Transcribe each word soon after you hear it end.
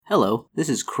Hello, this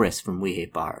is Chris from We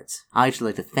Hate Bards. I'd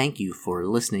like to thank you for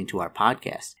listening to our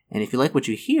podcast. And if you like what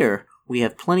you hear, we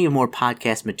have plenty of more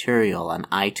podcast material on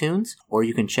iTunes, or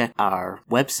you can check our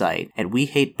website at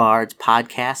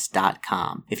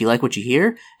wehatebardspodcast.com. If you like what you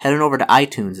hear, head on over to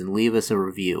iTunes and leave us a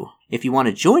review. If you want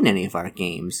to join any of our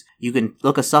games, you can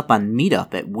look us up on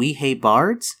Meetup at We Hate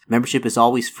Bards. Membership is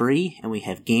always free, and we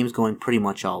have games going pretty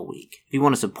much all week. If you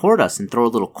want to support us and throw a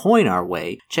little coin our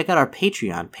way, check out our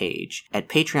Patreon page at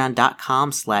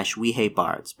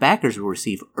patreon.com/WeHateBards. Backers will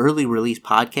receive early release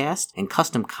podcasts and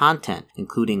custom content,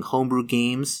 including homebrew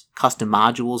games, custom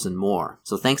modules, and more.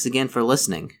 So thanks again for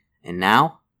listening. And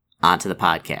now, on to the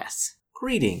podcasts.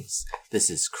 Greetings, this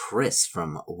is Chris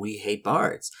from We Hate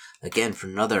Bards, again for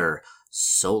another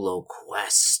solo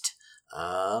quest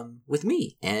with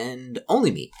me, and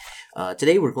only me.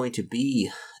 Today we're going to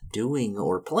be doing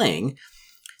or playing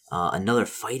another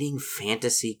fighting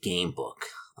fantasy game book.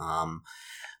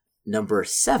 Number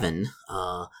 7,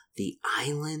 The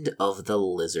Island of the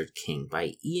Lizard King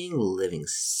by Ian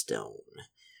Livingstone,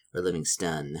 or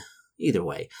Livingston, either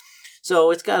way.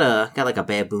 So it's got like a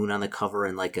baboon on the cover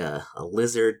and like a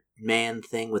lizard man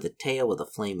thing with a tail with a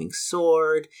flaming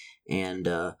sword, and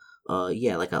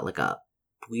like a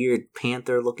weird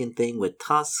panther looking thing with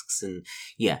tusks, and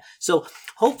yeah. So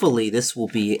hopefully this will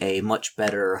be a much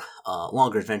better,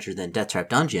 longer adventure than Death Trap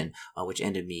Dungeon, which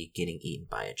ended me getting eaten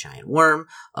by a giant worm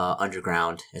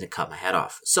underground, and it cut my head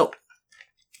off. So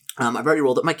I've already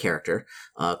rolled up my character.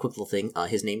 Quick little thing.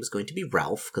 His name is going to be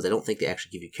Ralph, because I don't think they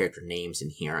actually give you character names in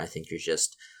here. I think you're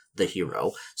just the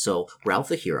hero. So, Ralph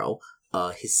the hero.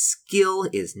 His skill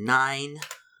is 9,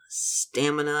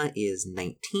 stamina is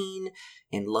 19,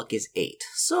 and luck is 8.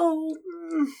 So,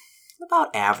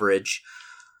 about average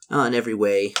in every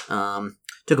way.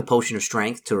 Took a potion of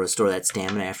strength to restore that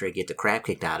stamina after I get the crap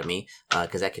kicked out of me,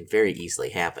 because that can very easily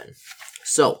happen.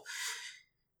 So,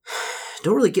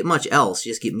 don't really get much else.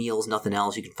 You just get meals, nothing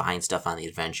else. You can find stuff on the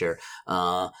adventure.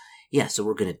 So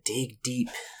we're going to dig deep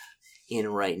in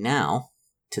right now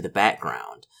to the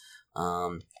background.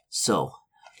 I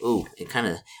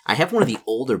have one of the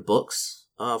older books,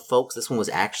 folks. This one was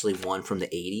actually one from the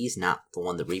 80s, not the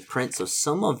one, the reprint. So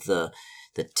some of the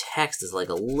text is like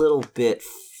a little bit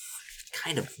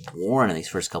kind of worn on these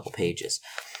first couple pages.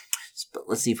 But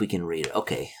let's see if we can read it.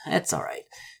 Okay, that's all right.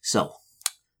 So,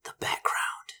 the background.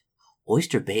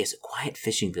 Oyster Bay is a quiet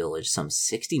fishing village some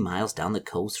 60 miles down the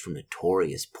coast from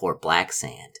notorious Port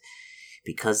Blacksand.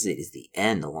 Because it is at the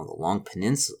end of a long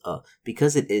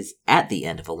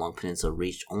peninsula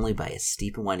reached only by a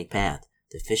steep and winding path,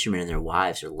 the fishermen and their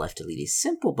wives are left to lead a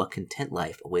simple but content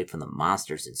life away from the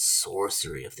monsters and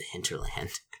sorcery of the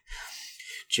hinterland.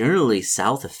 Generally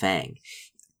south of Fang,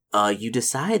 you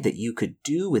decide that you could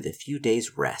do with a few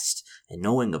days' rest, and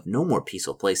knowing of no more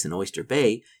peaceful place than Oyster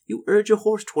Bay, you urge a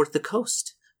horse towards the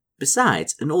coast.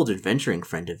 Besides, an old adventuring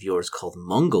friend of yours called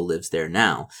Mungo lives there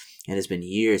now, and it has been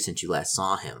years since you last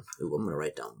saw him. Ooh, I'm going to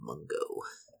write down Mungo.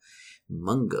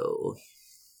 Mungo.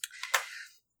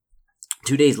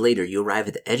 2 days later, you arrive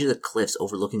at the edge of the cliffs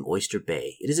overlooking Oyster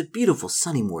Bay. It is a beautiful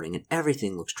sunny morning, and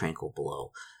everything looks tranquil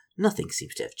below. Nothing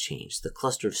seems to have changed. The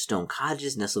cluster of stone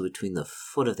cottages nestle between the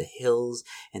foot of the hills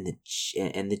and the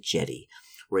jetty,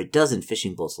 where a dozen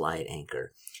fishing boats lie at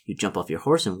anchor. You jump off your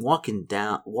horse and walk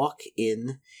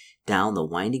down the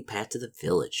winding path to the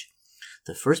village.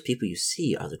 The first people you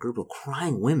see are the group of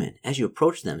crying women. As you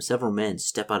approach them, several men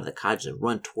step out of the cottages and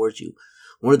run towards you.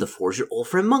 One of the four is your old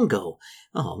friend Mungo.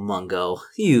 Oh, Mungo.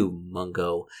 You,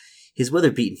 Mungo. His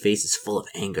weather-beaten face is full of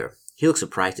anger. He looks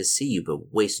surprised to see you,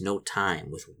 but wastes no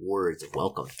time with words of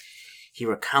welcome. He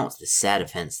recounts the sad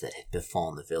events that had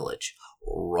befallen the village.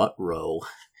 Rut-row.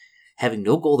 Having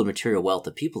no gold or material wealth,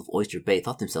 the people of Oyster Bay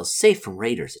thought themselves safe from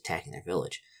raiders attacking their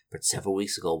village. But several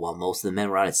weeks ago, while most of the men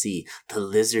were out at sea, the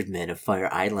lizard men of Fire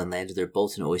Island landed their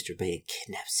boats in Oyster Bay and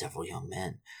kidnapped several young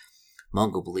men.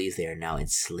 Mungo believes they are now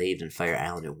enslaved on Fire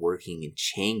Island and working in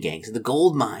chain gangs in the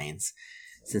gold mines.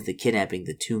 Since the kidnapping,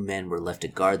 the 2 men were left to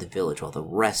guard the village while the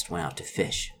rest went out to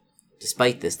fish.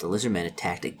 Despite this, the lizard men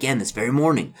attacked again this very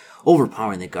morning,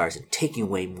 overpowering the guards and taking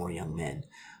away more young men.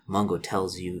 Mungo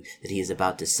tells you that he is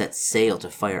about to set sail to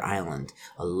Fire Island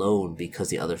alone because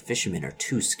the other fishermen are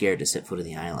too scared to set foot on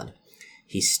the island.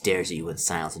 He stares at you in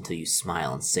silence until you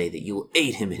smile and say that you will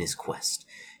aid him in his quest.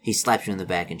 He slaps you on the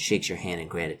back and shakes your hand in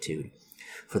gratitude.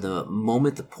 For the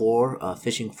moment, the poor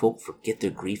fishing folk forget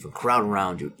their grief and crowd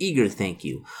around you, eager to thank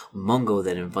you. Mungo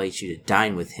then invites you to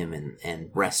dine with him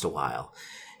and rest a while,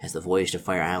 as the voyage to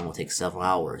Fire Island will take several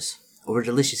hours. Over a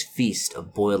delicious feast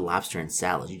of boiled lobster and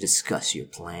salad, you discuss your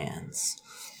plans.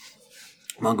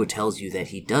 Mungo tells you that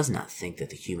he does not think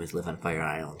that the humans live on Fire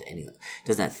Island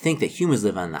does not think that humans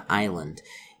live on the island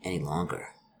any longer,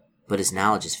 but his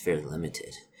knowledge is fairly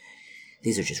limited.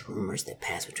 These are just rumors that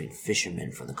pass between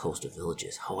fishermen from the coastal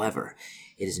villages. However,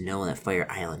 it is known that Fire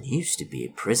Island used to be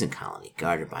a prison colony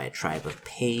guarded by a tribe of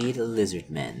paid lizard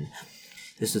men.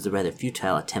 This was a rather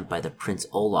futile attempt by the Prince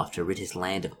Olaf to rid his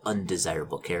land of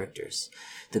undesirable characters.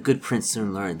 The good prince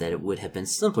soon learned that it would have been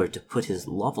simpler to put his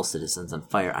lawful citizens on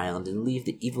Fire Island and leave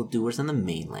the evildoers on the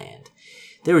mainland.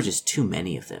 There were just too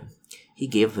many of them. He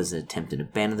gave up his attempt and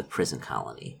abandoned the prison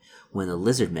colony. When the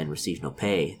lizard men received no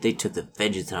pay, they took the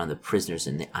vengeance on the prisoners,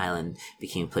 and the island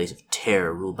became a place of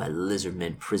terror ruled by lizard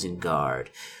men prison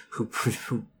guard, who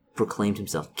proclaimed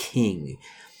himself king.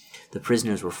 The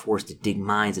prisoners were forced to dig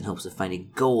mines in hopes of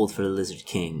finding gold for the Lizard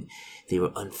King. They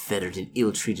were unfettered and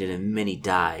ill-treated, and many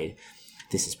died.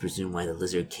 This is presumed why the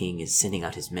Lizard King is sending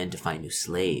out his men to find new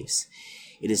slaves.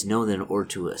 It is known that in order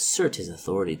to assert his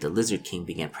authority, the Lizard King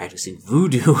began practicing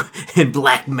voodoo and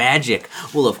black magic.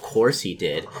 Well, of course he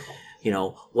did. You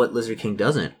know, what Lizard King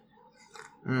doesn't?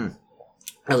 I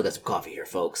really got some coffee here,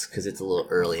 folks, because it's a little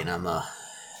early and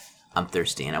I'm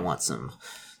thirsty and I want some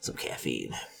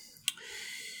caffeine.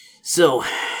 So,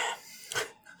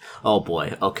 oh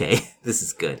boy, okay, this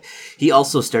is good. He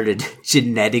also started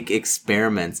genetic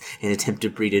experiments and attempted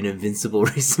to breed an invincible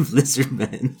race of lizard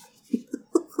men.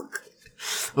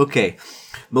 Okay,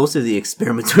 most of the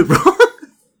experiments were wrong.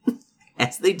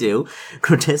 As they do,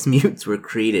 grotesque mutants were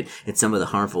created, and some of the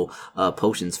harmful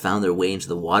potions found their way into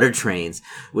the water trains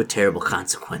with terrible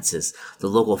consequences. The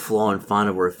local flora and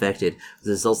fauna were affected.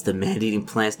 The results, the man-eating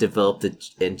plants developed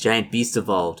and giant beasts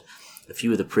evolved. A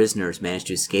few of the prisoners managed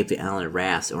to escape the island of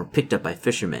rafts and were picked up by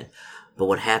fishermen. But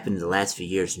what happened in the last few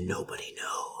years, nobody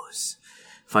knows.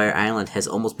 Fire Island has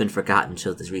almost been forgotten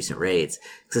until these recent raids.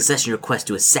 Succession request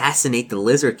to assassinate the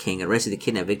Lizard King and rescue the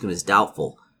kidnapped victim is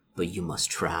doubtful, but you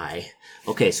must try.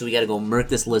 Okay, so we gotta go murk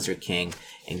this Lizard King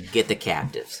and get the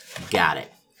captives. Got it.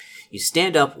 You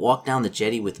stand up, walk down the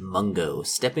jetty with Mungo,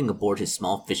 stepping aboard his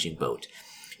small fishing boat.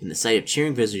 In the sight of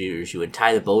cheering visitors, you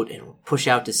untie the boat and push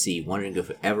out to sea, wondering if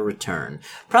it will ever return.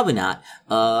 Probably not.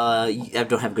 I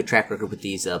don't have a good track record with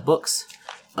these books.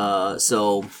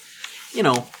 So, you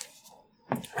know,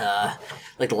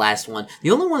 like the last one. The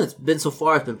only one that's been so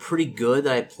far has been pretty good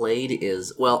that I played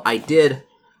is, well, I did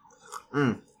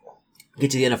get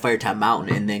to the end of Firetop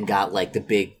Mountain and then got like the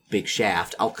big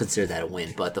shaft. I'll consider that a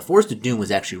win. But the Forest of Doom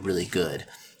was actually really good.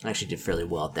 I actually did fairly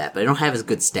well at that. But I don't have as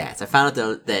good stats. I found out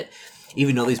though that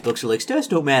even though these books are like, stats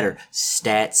don't matter,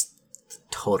 stats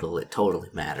totally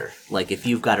matter. Like, if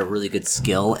you've got a really good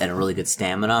skill and a really good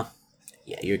stamina,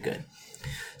 yeah, you're good.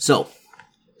 So,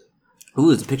 ooh,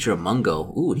 there's a picture of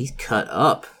Mungo. Ooh, he's cut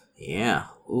up. Yeah,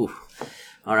 ooh.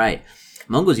 Alright.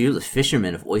 Mungo's years as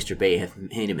fishermen of Oyster Bay have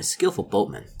made him a skillful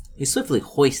boatman. He swiftly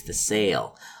hoists the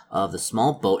sail of the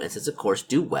small boat and sets a course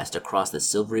due west across the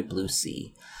silvery blue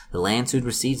sea. The land soon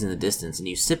recedes in the distance, and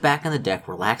you sit back on the deck,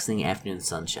 relaxing in the afternoon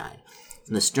sunshine.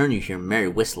 From the stern you hear merry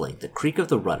whistling, the creak of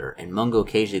the rudder, and Mungo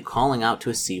occasionally calling out to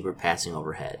a seabird passing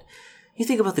overhead. You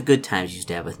think about the good times you used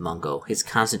to have with Mungo, his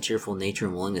constant cheerful nature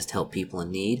and willingness to help people in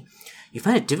need. You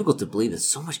find it difficult to believe that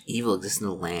so much evil exists in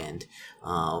the land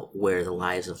where the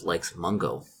lives of likes of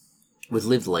Mungo would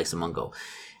live the likes of Mungo.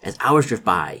 As hours drift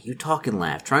by, you talk and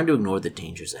laugh, trying to ignore the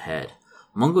dangers ahead.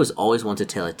 Mungo has always wanted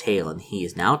to tell a tale, and he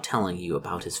is now telling you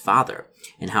about his father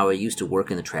and how he used to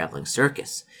work in the traveling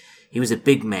circus. He was a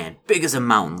big man, big as a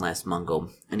mountain, last Mungo,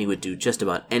 and he would do just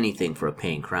about anything for a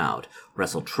paying crowd.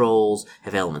 Wrestle trolls,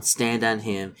 have elements stand on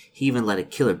him, he even let a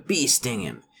killer bee sting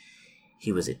him.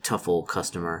 He was a tough old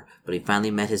customer, but he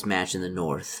finally met his match in the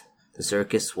north. The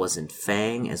circus was in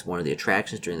Fang as one of the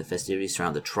attractions during the festivities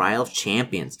surrounding the Trial of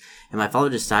Champions, and my father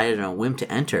decided on a whim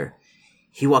to enter.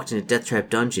 He walked into Death Trap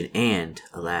Dungeon and,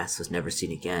 alas, was never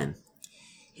seen again.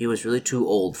 He was really too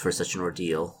old for such an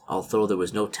ordeal, although there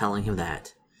was no telling him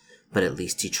that. But at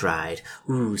least he tried.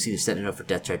 Ooh, see, they're setting it up for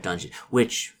Death Trap Dungeon.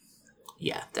 Which,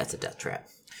 yeah, that's a death trap.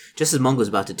 Just as Mungo's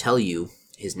about to tell you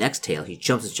his next tale, he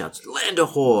jumps and shouts, "Land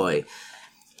ahoy!"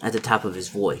 at the top of his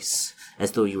voice,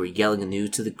 as though you were yelling the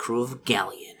news to the crew of a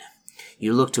galleon.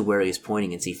 You look to where he is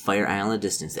pointing and see Fire Island in the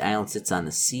distance. The island sits on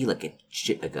the sea like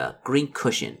a green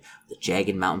cushion, with a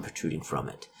jagged mountain protruding from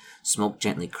it. Smoke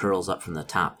gently curls up from the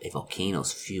top, a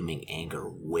volcano's fuming anger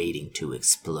waiting to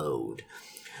explode.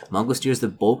 Mungo steers the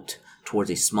boat towards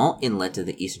a small inlet to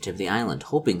the eastern tip of the island,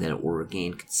 hoping that it will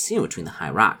regain concealment between the high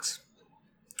rocks.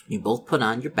 You both put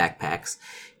on your backpacks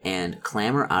and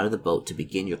clamber out of the boat to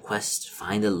begin your quest to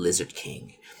find the Lizard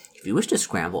King. If you wish to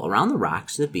scramble around the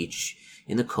rocks to the beach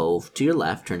in the cove to your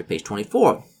left, turn to page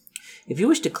 24. If you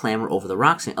wish to clamber over the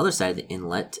rocks on the other side of the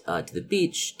inlet to the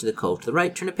beach, to the cove to the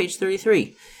right, turn to page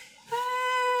 33.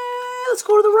 Let's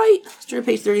go to the right. Let's turn to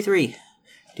page 33.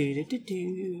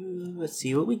 Let's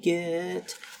see what we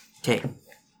get. Okay.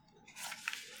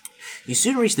 You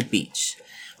soon reach the beach,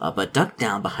 but duck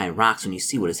down behind rocks when you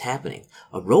see what is happening.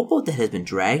 A rowboat that has been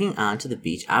dragging onto the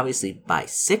beach, obviously by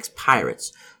 6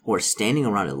 pirates who are standing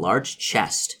around a large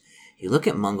chest. You look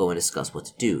at Mungo and discuss what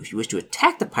to do. If you wish to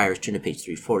attack the pirates, turn to page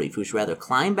 340. If you wish to rather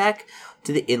climb back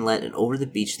to the inlet and over the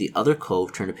beach to the other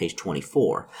cove, turn to page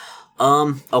 24.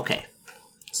 Okay.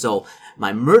 So,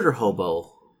 my murder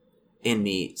hobo in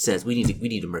me says we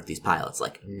need to murder these pilots,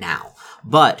 like, now.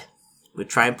 But we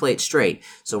try and play it straight.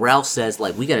 So Ralph says,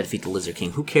 like, we gotta defeat the Lizard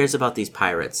King. Who cares about these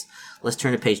pirates? Let's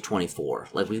turn to page 24.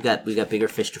 Like, we've got bigger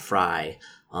fish to fry.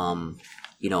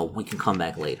 We can come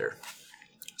back later.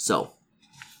 So,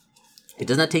 it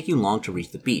does not take you long to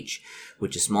reach the beach,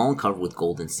 which is small and covered with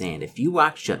golden sand. If you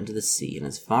walk shut into the sea, and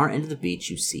as far end of the beach,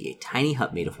 you see a tiny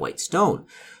hut made of white stone.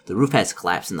 The roof has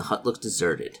collapsed and the hut looks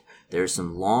deserted. There are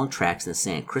some long tracks in the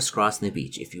sand crisscrossing the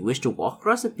beach. If you wish to walk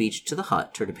across the beach to the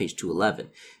hut, turn to page 211.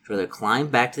 If you rather climb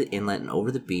back to the inlet and over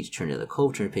the beach, turn to the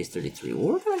cove, turn to page 33.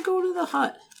 Well, we're going to go to the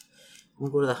hut. We'll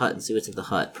go to the hut and see what's at the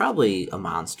hut. Probably a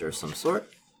monster of some sort.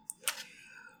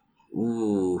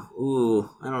 Ooh,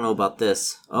 I don't know about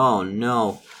this. Oh,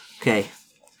 no. Okay.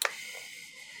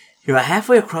 You're about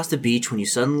halfway across the beach when you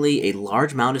suddenly, a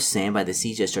large mound of sand by the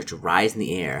seashore starts to rise in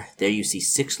the air. There you see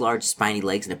 6 large spiny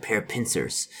legs and a pair of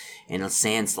pincers. And the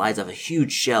sand slides off a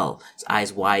huge shell. Its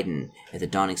eyes widen at the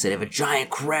dawning sight of a giant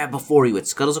crab before you. It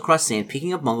scuttles across sand,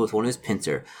 picking up Mungo with one of his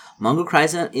pincers. Mungo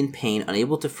cries out in pain,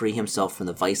 unable to free himself from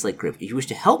the vice-like grip. If you wish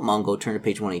to help Mungo, turn to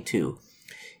page 182.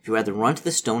 If you rather run to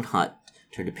the stone hut,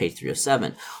 turn to page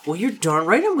 307. Well, you're darn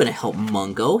right I'm going to help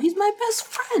Mungo. He's my best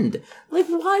friend. Like,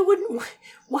 why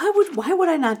would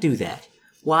I not do that?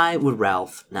 Why would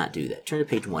Ralph not do that? Turn to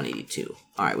page 182.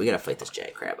 All right, we got to fight this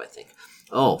giant crab, I think.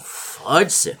 Oh,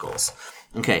 fudgesicles.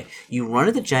 Okay, you run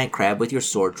at the giant crab with your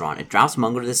sword drawn. It drops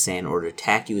Mungo to the sand in order to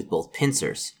attack you with both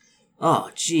pincers. Oh,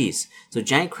 jeez. So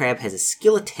giant crab has a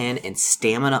skill of 10 and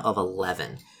stamina of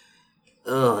 11.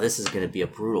 Oh, this is going to be a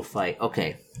brutal fight.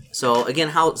 Okay, so again,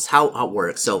 how it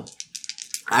works. So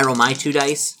I roll my 2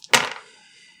 dice.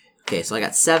 Okay, so I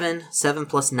got 7. 7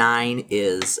 plus 9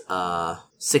 is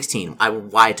 16.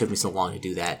 Why it took me so long to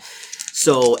do that.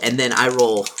 So, and then I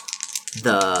roll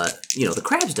the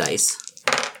crab's dice.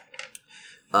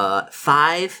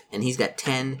 5, and he's got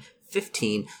 10,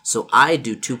 15. So I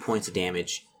do 2 points of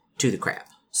damage to the crab.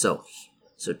 So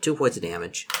 2 points of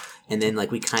damage. And then,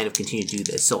 we kind of continue to do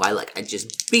this. So I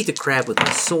just beat the crab with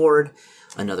my sword.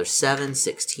 Another 7,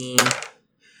 16.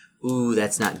 Ooh,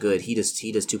 that's not good. He does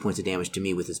 2 points of damage to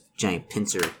me with his giant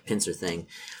pincer thing.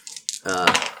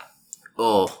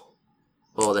 Oh,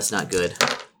 that's not good.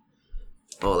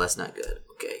 Oh, that's not good.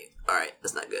 Okay, alright,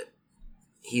 that's not good.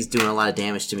 He's doing a lot of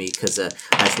damage to me because I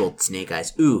just rolled snake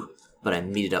eyes. Ooh, but I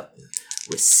meet it up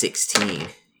with 16.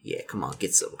 Yeah, come on,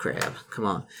 get some, crab. Come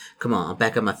on, I'm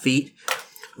back on my feet.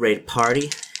 Ready to party.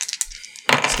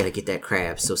 Just gotta get that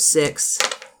crab. So 6,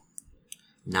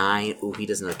 9. Ooh, he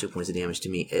does another 2 points of damage to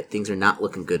me. Things are not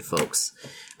looking good, folks.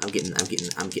 I'm getting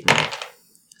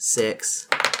 6.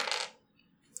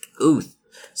 Ooh,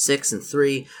 6 and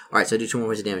 3. All right, so I do 2 more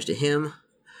points of damage to him.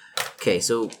 Okay,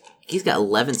 so he's got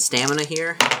 11 stamina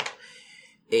here.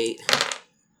 8,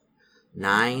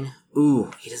 9.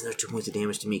 Ooh, he does another 2 points of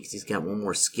damage to me because he's got 1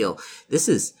 more skill. This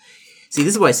is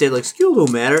why I say, skill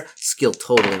don't matter. Skill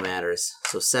totally matters.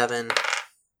 So 7,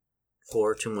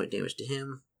 4, 2 more damage to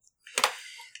him.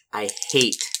 I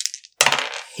hate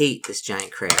this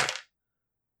giant crab.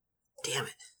 Damn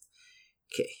it.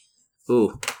 Okay.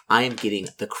 Ooh, I am getting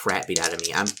the crap beat out of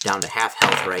me. I'm down to half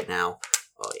health right now.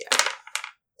 Oh, yeah.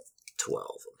 12.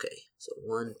 Okay. So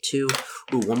 1, 2.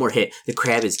 Ooh, 1 more hit. The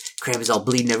crab is all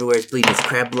bleeding everywhere. It's bleeding. It's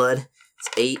crab blood. It's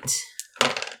 8.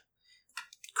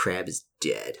 Crab is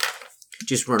dead.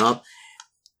 Just run up,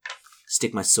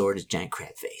 stick my sword in his giant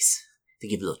crab face. They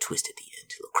give a little twist at the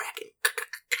end, a little cracking.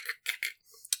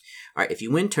 Alright, if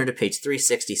you win, turn to page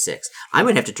 366. I'm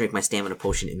going to have to drink my stamina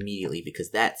potion immediately because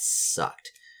that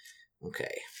sucked.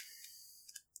 Okay.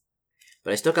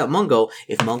 But I still got Mungo.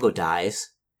 If Mungo dies,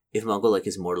 if Mungo,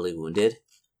 is mortally wounded,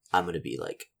 I'm going to be,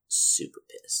 super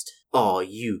pissed. Oh,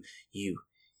 you.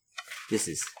 This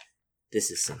is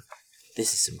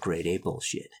some grade A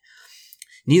bullshit.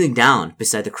 Kneeling down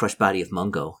beside the crushed body of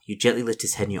Mungo, you gently lift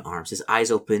his head in your arms. His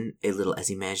eyes open a little as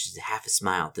he manages to half a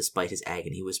smile despite his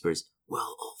agony. He whispers,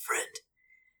 "Well, old friend,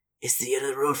 it's the end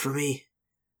of the road for me.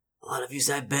 A lot of use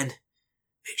I've been.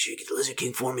 Make sure you get the Lizard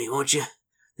King for me, won't you?"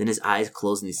 Then his eyes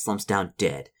close and he slumps down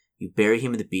dead. You bury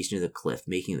him in the beach near the cliff,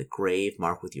 making the grave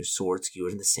marked with your sword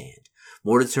skewered in the sand.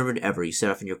 More determined than ever, you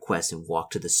set off on your quest and walk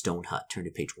to the stone hut. Turn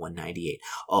to page 198.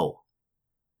 Oh,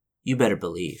 you better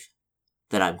believe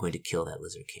that I'm going to kill that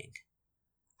Lizard King.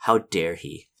 How dare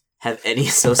he have any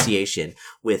association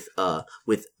with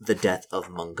the death of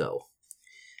Mungo?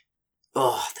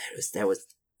 Oh, that was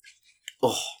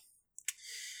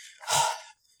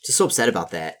just so upset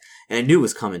about that. And I knew it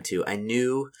was coming too. I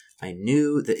knew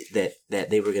that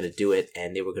they were gonna do it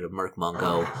and they were gonna murk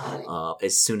Mungo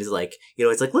as soon as it's like,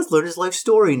 let's learn his life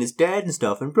story and his dad and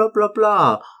stuff and blah blah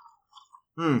blah.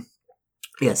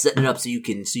 Yeah, setting it up so you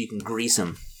can grease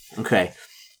him. Okay,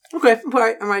 all right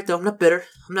though. I'm not bitter.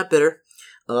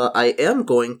 I am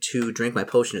going to drink my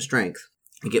potion of strength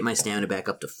and get my stamina back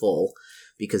up to full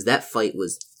because that fight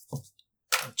was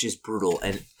just brutal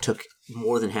and took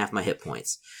more than half my hit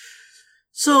points.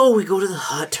 So we go to the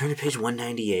hut, turn to page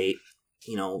 198,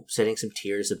 shedding some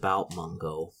tears about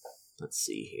Mungo. Let's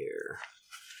see here.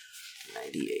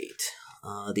 98.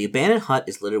 The abandoned hut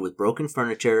is littered with broken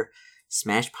furniture,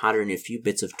 smashed pottery, and a few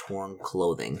bits of torn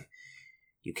clothing.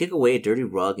 You kick away a dirty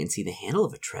rug and see the handle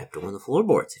of a trapdoor in the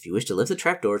floorboards. If you wish to lift the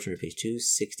trapdoor, turn to page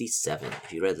 267.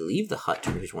 If you'd rather leave the hut,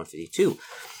 turn to page 152.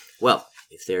 Well,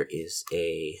 if there is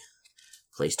a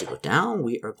place to go down,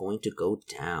 we are going to go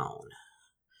down.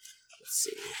 Let's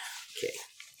see. Okay.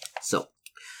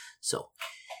 So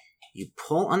you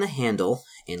pull on the handle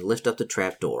and lift up the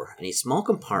trapdoor. In a small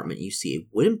compartment, you see a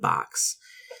wooden box.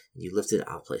 You lift it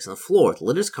out of place on the floor. The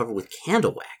lid is covered with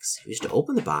candle wax. If you wish to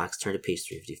open the box, turn to page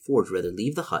 354. If you'd rather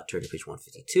leave the hut, turn to page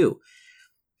 152.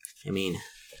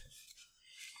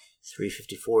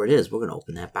 354 it is. We're going to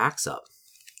open that box up.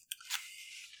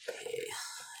 Okay.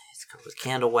 It's covered with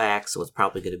candle wax, so it's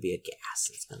probably going to be a gas.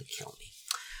 It's going to kill me.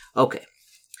 Okay.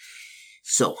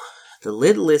 So, the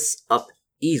lid lifts up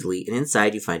easily, and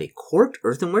inside you find a corked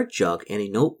earthenware jug and a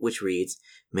note which reads,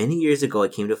 "Many years ago I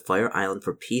came to Fire Island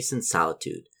for peace and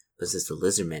solitude, but since the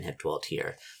lizard men have dwelt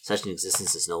here, such an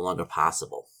existence is no longer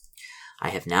possible. I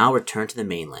have now returned to the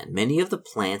mainland. Many of the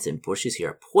plants and bushes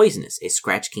here are poisonous. A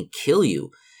scratch can kill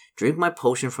you. Drink my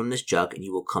potion from this jug, and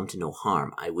you will come to no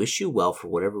harm. I wish you well for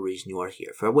whatever reason you are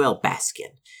here. Farewell,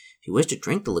 Baskin." If you wish to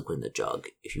drink the liquid in the jug,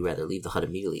 if you rather leave the hut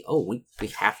immediately, we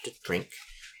have to drink.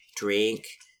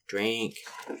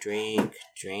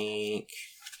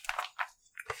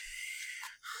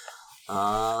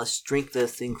 Let's drink the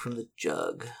thing from the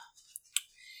jug.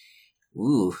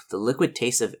 Ooh, the liquid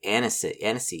tastes of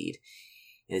aniseed.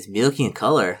 It is milky in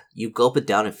color. You gulp it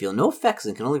down and feel no effects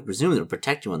and can only presume that it will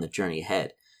protect you on the journey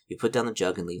ahead. You put down the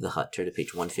jug and leave the hut. Turn to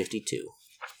page 152.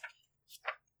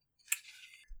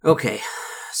 Okay.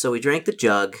 So we drank the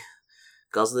jug,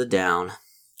 guzzled it down.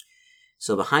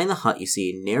 So behind the hut, you see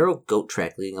a narrow goat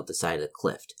track leading up the side of the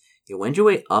cliff. You wend your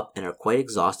way up and are quite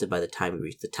exhausted by the time you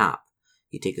reach the top.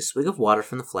 You take a swig of water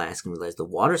from the flask and realize the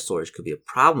water storage could be a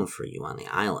problem for you on the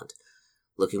island.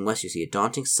 Looking west, you see a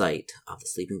daunting sight of the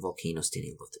sleeping volcano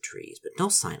standing above the trees, but no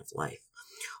sign of life.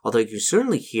 Although you can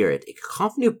certainly hear it, a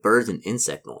cacophony of birds and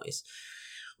insect noise.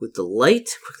 With the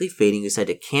light quickly fading, you decide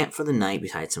to camp for the night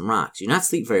beside some rocks. You do not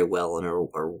sleep very well and are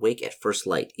awake at first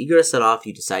light. Eager to set off,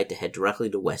 you decide to head directly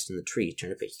to west in the trees.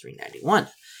 Turn to page 391.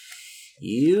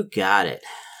 You got it.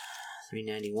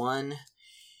 391.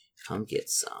 Come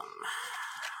get some.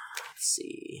 Let's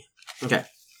see. Okay.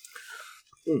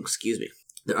 Ooh, excuse me.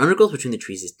 The undergrowth between the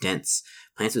trees is dense.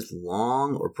 Plants with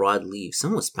long or broad leaves,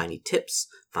 some with spiny tips.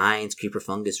 Vines, creeper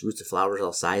fungus, roots of flowers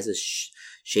all sizes,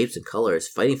 shapes and colors,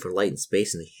 fighting for light and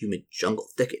space in the humid jungle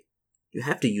thicket. You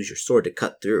have to use your sword to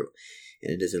cut through,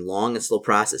 and it is a long and slow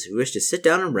process. If you wish to sit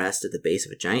down and rest at the base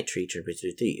of a giant tree, turn to page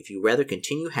 33. If you rather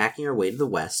continue hacking your way to the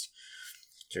west,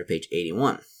 turn to page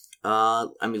 81.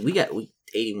 We got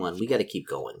 81. We got to keep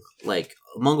going.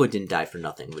 Mungo didn't die for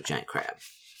nothing with a giant crab.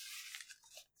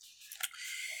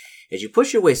 As you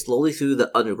push your way slowly through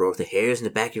the undergrowth, the hairs in the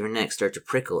back of your neck start to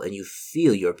prickle, and you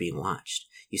feel you are being watched.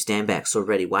 You stand back, sword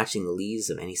ready, watching the leaves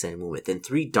of any sudden movement. Then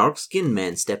 3 dark-skinned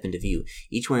men step into view,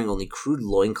 each wearing only crude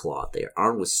loincloth. They are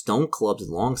armed with stone clubs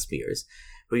and long spears.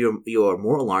 But you are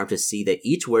more alarmed to see that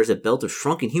each wears a belt of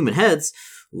shrunken human heads.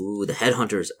 Ooh, the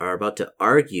headhunters are about to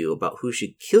argue about who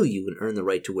should kill you and earn the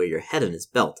right to wear your head on his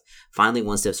belt. Finally,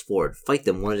 one steps forward. Fight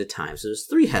them one at a time. So there's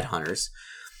 3 headhunters.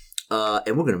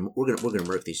 And we're gonna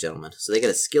murk these gentlemen. So they got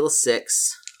a skill of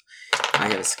 6. I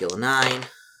have a skill of 9.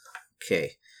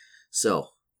 Okay,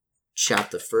 so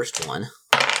chop the first one.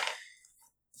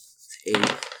 8.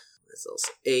 That's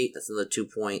also 8. That's another 2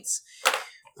 points.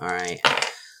 All right,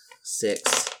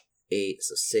 6, 8.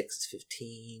 So 6 is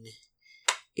 15.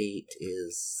 8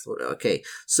 is okay.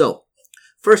 So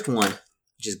first one,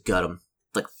 just gut him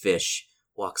like a fish.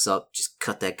 walks up, just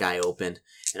cut that guy open,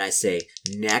 and I say,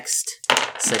 next,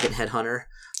 second headhunter,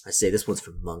 I say, this one's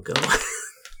for Mungo.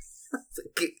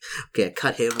 Okay, I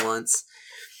cut him once.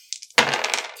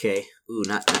 Okay, ooh,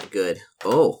 not good.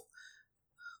 Oh,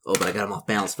 but I got him off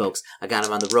balance, folks. I got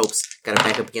him on the ropes. Got him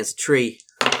back up against a tree.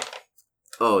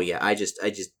 Oh, yeah, I just,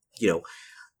 at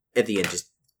the end,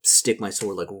 just stick my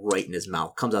sword, like, right in his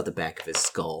mouth. Comes out the back of his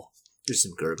skull. There's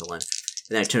some gurgling.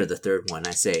 And then I turn to the third one, and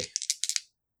I say,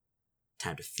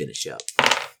 time to finish up.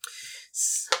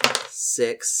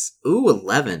 6. Ooh,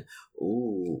 11.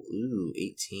 Ooh,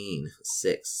 18.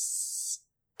 6.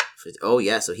 50. Oh,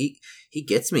 yeah, so he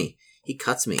gets me. He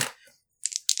cuts me.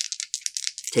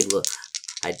 Take a look.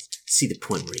 I see the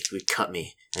point where he would cut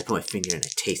me. I put my finger in and I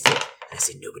taste it. And I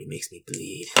say, nobody makes me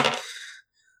bleed.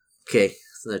 Okay,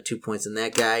 so another 2 points in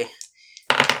that guy.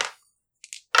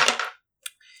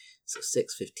 So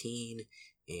 6, 15,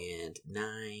 and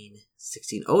 9,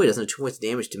 16. Oh, he doesn't have 2 points of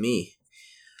damage to me.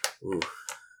 Ooh.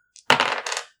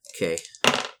 Okay.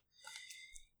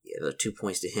 Yeah, another 2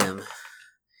 points to him.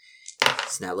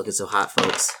 It's not looking so hot,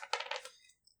 folks.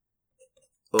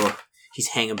 Oh, he's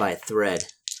hanging by a thread.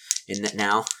 And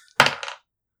now,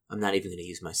 I'm not even going to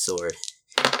use my sword.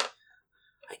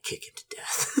 I kick him to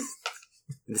death.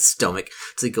 In the stomach,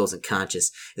 till he goes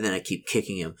unconscious. And then I keep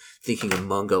kicking him, thinking of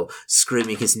Mungo,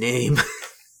 screaming his name.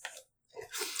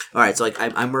 Alright, so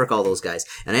I murk all those guys.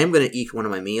 And I am going to eat one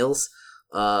of my meals,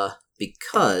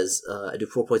 because I do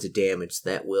 4 points of damage.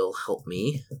 That will help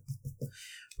me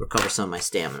recover some of my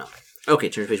stamina. Okay,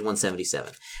 turn to page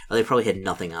 177. They probably had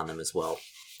nothing on them as well.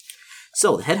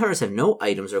 So, the headhunters have no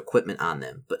items or equipment on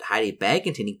them, but hide a bag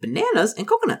containing bananas and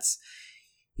coconuts.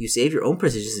 You save your own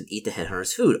provisions and eat the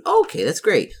headhunter's food. Okay, that's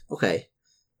great. Okay.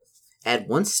 Add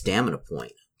 1 stamina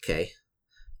point. Okay.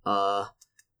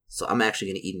 So I'm actually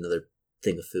going to eat another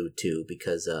thing of food too,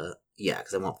 because I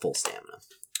want full stamina.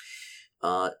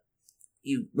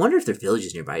 You wonder if there are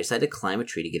villages nearby. You decide to climb a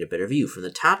tree to get a better view. From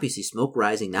the top, you see smoke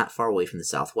rising not far away from the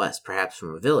southwest, perhaps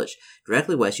from a village.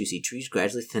 Directly west, you see trees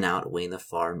gradually thin out away in the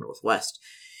far northwest.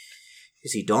 You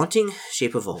see daunting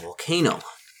shape of a volcano.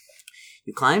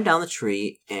 You climb down the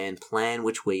tree and plan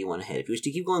which way you want to head. If you wish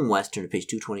to keep going west, turn to page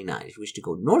 229. If you wish to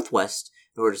go northwest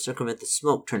in order to circumvent the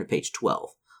smoke, turn to page 12.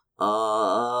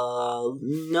 No,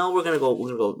 we're gonna go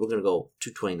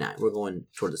 229. We're going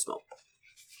toward the smoke.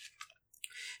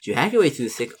 As you hack your way through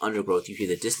the thick undergrowth, you hear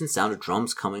the distant sound of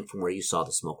drums coming from where you saw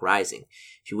the smoke rising.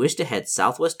 If you wish to head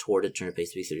southwest toward it, turn to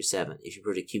page 337. If you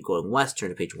prefer to keep going west, turn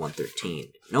to page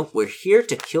 113. Nope, we're here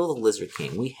to kill the Lizard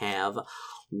King. We have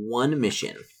one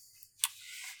mission.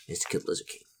 Is to kill the Lizard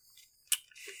King.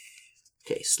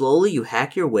 Okay, slowly you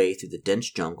hack your way through the dense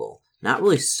jungle, not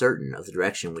really certain of the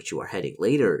direction in which you are heading.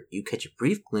 Later, you catch a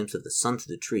brief glimpse of the sun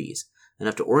through the trees,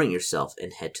 enough to orient yourself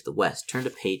and head to the west. Turn to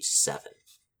page 7.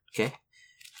 Okay?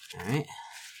 Alright.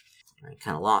 I'm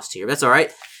kind of lost here, but that's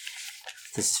alright.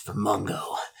 This is for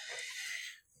Mungo.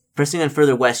 Pressing on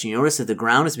further west, you notice that the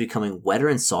ground is becoming wetter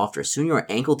and softer. Soon you are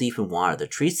ankle deep in water. The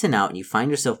trees thin out and you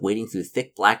find yourself wading through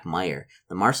thick black mire.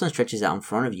 The marshland stretches out in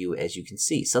front of you as you can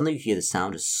see. Suddenly you hear the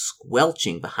sound of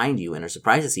squelching behind you and are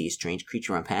surprised to see a strange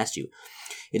creature run past you.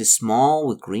 It is small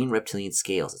with green reptilian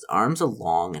scales. Its arms are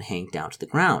long and hang down to the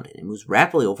ground, and it moves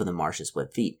rapidly over the marsh's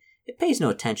wet feet. It pays no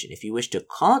attention. If you wish to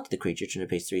call out to the creature, turn to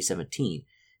page 317.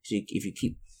 If you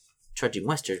keep trudging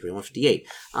west, turn to page 158.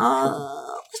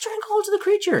 Let's try and call out to the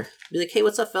creature. Be like, hey,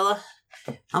 what's up, fella?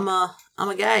 I'm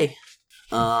a guy.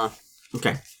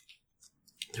 Okay.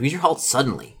 The creature halts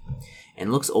suddenly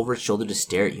and looks over its shoulder to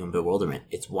stare at you in bewilderment.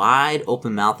 Its wide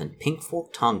open mouth and pink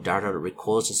forked tongue dart out. It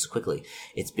recoils just as quickly.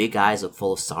 Its big eyes look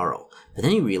full of sorrow. But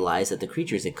then you realize that the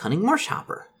creature is a cunning marsh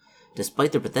hopper.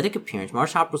 Despite their pathetic appearance,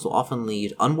 marsh hoppers will often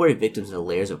lead unwary victims into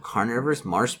layers of carnivorous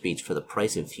marsh beach for the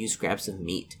price of a few scraps of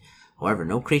meat. However,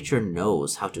 no creature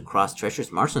knows how to cross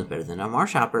treacherous marshlands better than a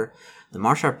marsh hopper. The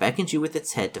marsh hopper beckons you with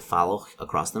its head to follow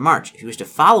across the marsh. If you wish to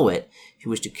follow it, if you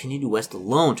wish to continue west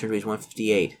alone, turn to page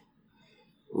 158.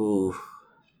 Ooh.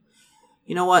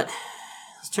 You know what?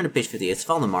 Let's turn to page 58. Let's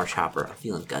follow the marsh hopper. I'm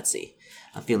feeling gutsy.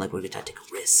 I'm feeling like we're going to take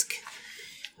a risk.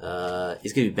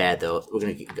 It's going to be bad, though. We're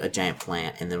going to get a giant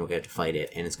plant, and then we're going to have to fight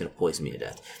it, and it's going to poison me to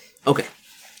death. Okay.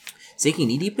 Sinking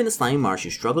knee-deep in the slimy marsh, you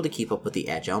struggle to keep up with the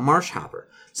agile marsh hopper.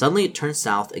 Suddenly, it turns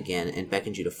south again and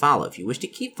beckons you to follow. If you wish to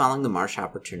keep following the marsh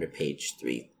hopper, turn to page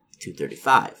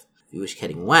 235. If you wish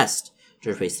heading west,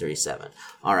 turn to page 37.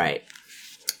 All right.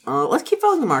 Let's keep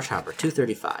following the marsh hopper.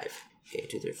 235. Okay,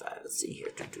 235. Let's see here.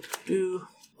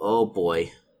 Oh,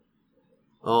 boy.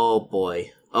 Oh,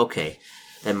 boy. Okay.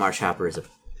 That marsh hopper is a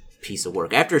piece of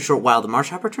work. After a short while, the marsh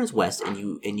hopper turns west, and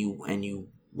you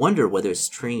wonder whether it's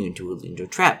turning you into a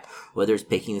trap, or whether it's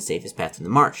picking the safest path in the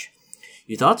marsh.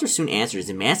 Your thoughts are soon answered as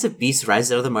a massive beast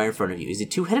rises out of the mire in front of you. It is a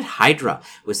two-headed hydra,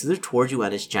 which slithers towards you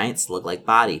on its giant slug-like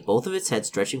body, both of its heads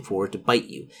stretching forward to bite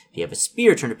you. If you have a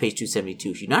spear, turn to page 272.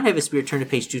 If you do not have a spear, turn to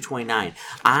page 229.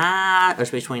 Or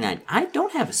page 29. I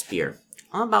don't have a spear.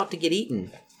 I'm about to get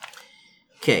eaten.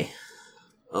 Okay.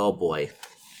 Oh boy.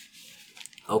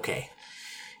 Okay.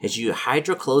 As your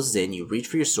hydra closes in, you reach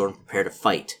for your sword and prepare to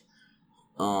fight.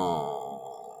 Oh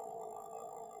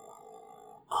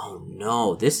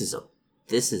no, this is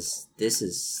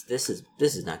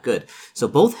not good. So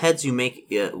both heads you make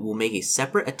will make a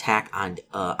separate attack on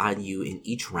you in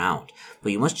each round,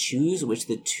 but you must choose which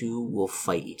the two will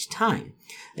fight each time.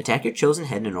 Attack your chosen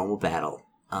head in a normal battle.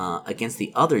 Against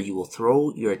the other, you will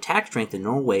throw your attack strength the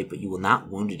normal way, but you will not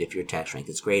wound it if your attack strength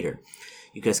is greater.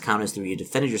 You can count as 3 you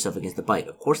defended yourself against the bite.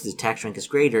 Of course, if the attack strength is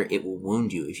greater, it will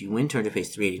wound you. If you win, turn to page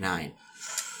 389.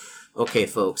 Okay,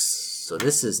 folks, so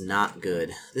this is not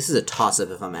good. This is a toss-up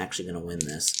if I'm actually going to win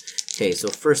this. Okay, so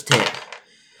first hit,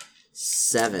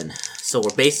 7. So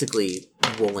we're basically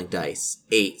rolling dice.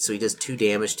 8, so he does 2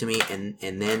 damage to me, and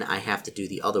then I have to do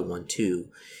the other one too,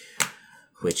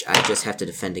 which I just have to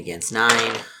defend against.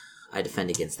 9, I defend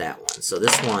against that one. So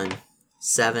this one,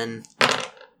 7,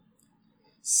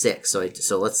 6.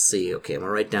 So let's see. Okay, I'm going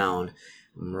to write down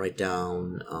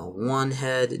 1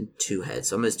 head and 2 heads.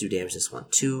 So I'm going to do damage this one.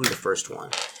 2 the first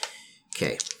one.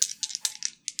 Okay.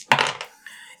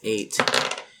 8.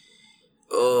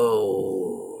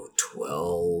 Oh,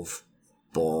 12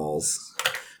 balls.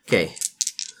 Okay.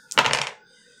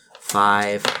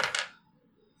 5.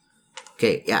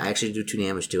 Okay, yeah, I actually do 2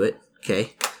 damage to it.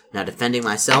 Okay. Now defending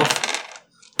myself.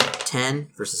 10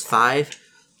 versus 5.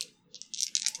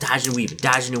 Dodging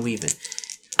and weaving.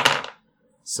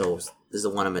 So this is the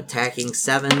one I'm attacking.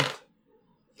 7.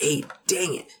 8.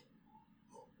 Dang it.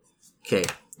 Okay,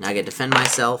 now I gotta defend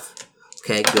myself.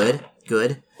 Okay,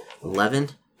 good. 11.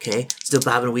 Okay, still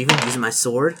bobbing and weaving, using my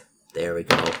sword. There we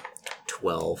go.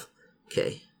 12.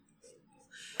 Okay.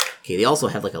 Okay, they also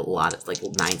have like a lot of, like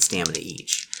 9 stamina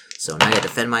each. So now I gotta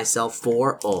defend myself.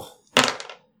 4. Oh,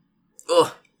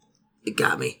 it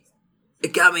got me.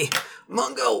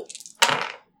 Mungo.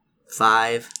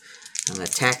 5. I'm gonna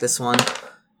attack this one.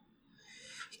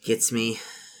 It gets me.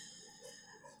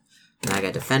 Now I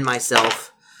gotta defend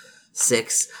myself.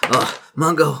 6. Oh,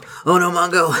 Mungo. Oh no,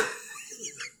 Mungo.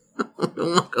 Oh no,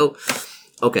 Mungo.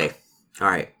 Okay.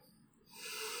 Alright.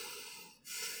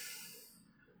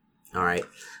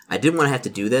 I didn't want to have to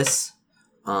do this.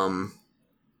 Hold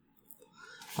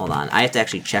on. I have to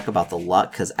actually check about the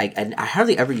luck, because I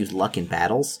hardly ever use luck in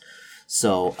battles.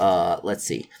 So, let's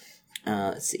see.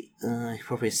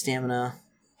 Appropriate stamina.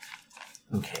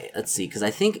 Okay, let's see, because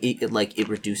I think it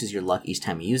reduces your luck each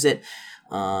time you use it.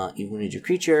 You wounded your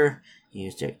creature. You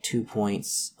use 2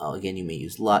 points. Again, you may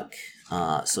use luck.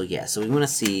 So we want to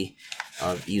see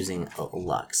using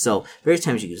luck. So various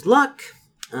times you use luck.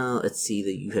 Let's see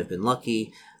that you have been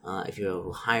lucky. If you have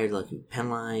a higher luck, you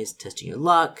penalized. Testing your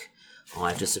luck. Oh,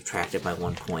 I've just subtracted by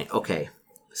 1 point. Okay,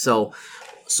 so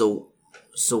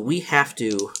we have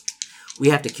to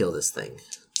kill this thing.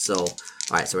 So all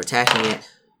right, so we're attacking it.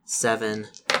 7,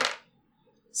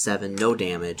 no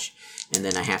damage, and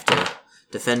then I have to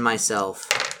defend myself.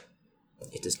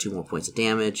 It does 2 more points of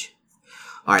damage.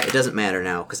 All right, it doesn't matter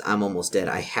now because I'm almost dead.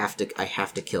 I have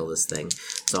to kill this thing,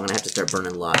 so I'm gonna have to start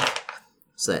burning luck.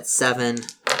 So that's 7.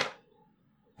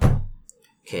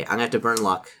 Okay, I'm gonna have to burn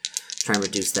luck. Try and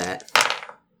reduce that.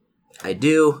 I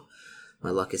do. My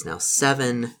luck is now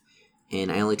 7,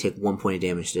 and I only take 1 point of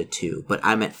damage to 2. But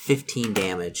I'm at 15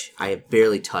 damage. I have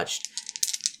barely touched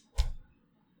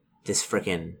this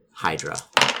frickin' Hydra.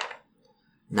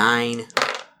 9,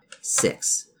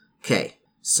 6. Okay,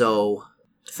 so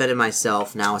defended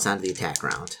myself. Now it's on to the attack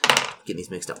round. Getting these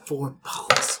mixed up. 4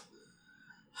 balls.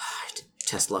 I have to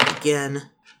test luck again.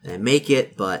 And I make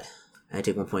it, but I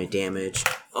take 1 point of damage.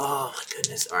 Oh my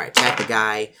goodness. Alright, attack the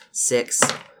guy. 6.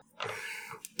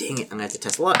 Dang it, I'm gonna have to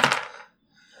test luck.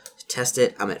 Test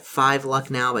it. I'm at 5 luck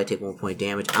now, but I take 1 point of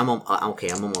damage. I'm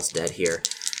almost dead here.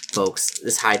 Folks,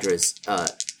 this Hydra is,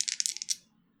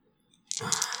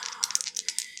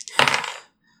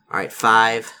 Alright,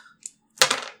 5.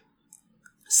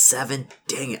 7.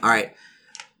 Dang it. Alright.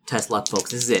 Test luck,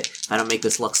 folks. This is it. If I don't make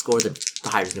this luck score, then the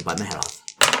Hydra's gonna bite my head off.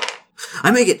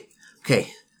 I make it!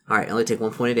 Okay. Alright, I only take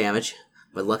 1 point of damage.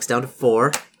 My luck's down to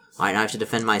 4. Alright, now I have to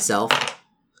defend myself.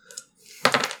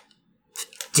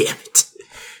 Damn it.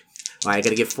 Alright, I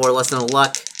gotta get 4 less than a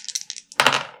luck.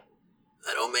 I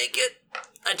don't make it.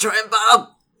 I try and bob.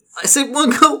 I say,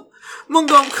 Mungo,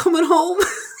 I'm coming home.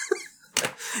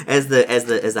 as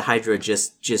the Hydra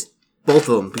just both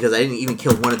of them, because I didn't even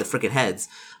kill one of the freaking heads,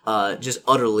 just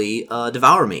utterly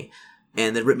devour me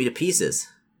and then rip me to pieces.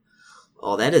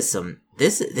 Oh, that is some.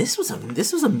 This was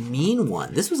a mean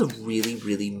one. This was a really,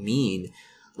 really mean.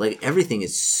 Like, everything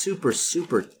is super,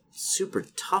 super, super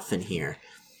tough in here.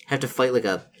 Have to fight like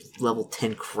a level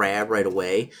 10 crab right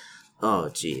away. Oh,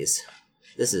 jeez.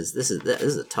 This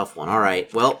is a tough one. All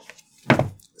right. Well,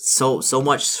 so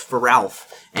much for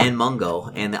Ralph and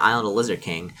Mungo and the Island of Lizard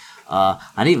King. I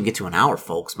didn't even get to an hour,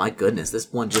 folks. My goodness,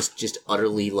 this one just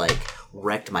utterly like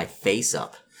wrecked my face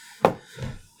up.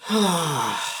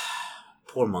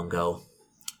 Poor Mungo.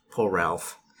 Poor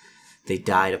Ralph. They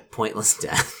died a pointless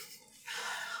death.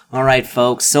 All right,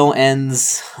 folks. So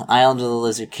ends Island of the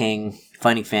Lizard King,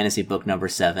 Fighting Fantasy book number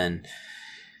 7.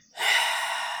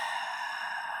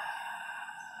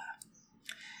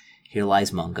 Here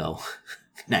lies Mungo.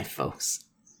 Good night, folks.